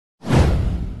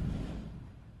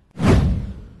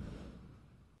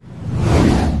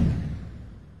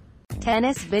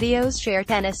Tennis videos. Share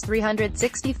Tennis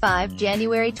 365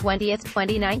 January 20,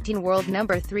 2019. World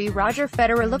number 3 Roger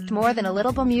Federer looked more than a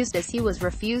little bemused as he was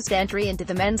refused entry into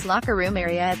the men's locker room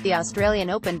area at the Australian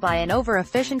Open by an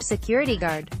over-efficient security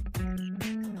guard.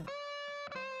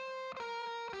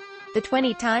 The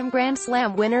 20-time Grand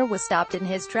Slam winner was stopped in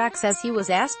his tracks as he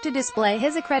was asked to display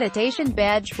his accreditation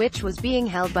badge, which was being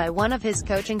held by one of his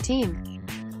coaching team.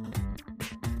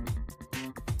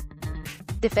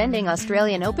 Defending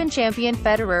Australian Open champion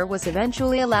Federer was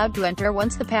eventually allowed to enter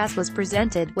once the pass was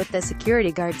presented, with the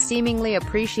security guard seemingly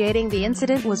appreciating the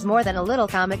incident was more than a little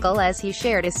comical as he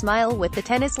shared his smile with the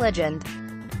tennis legend.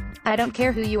 "I don't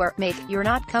care who you are, mate, you're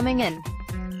not coming in.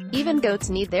 Even goats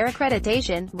need their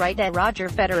accreditation, right?" at Roger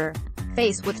Federer.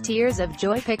 Face with tears of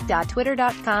joy.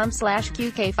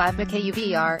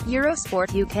 pic.twitter.com/QK5MKUVR,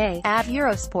 Eurosport UK, at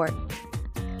Eurosport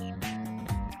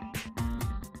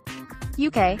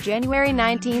UK, January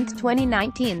 19,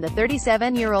 2019. The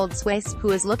 37-year-old Swiss, who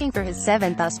is looking for his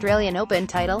 7th Australian Open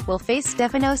title, will face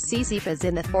Stefanos Tsitsipas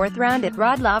in the 4th round at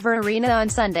Rod Laver Arena on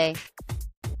Sunday.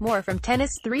 More from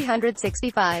Tennis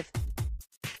 365.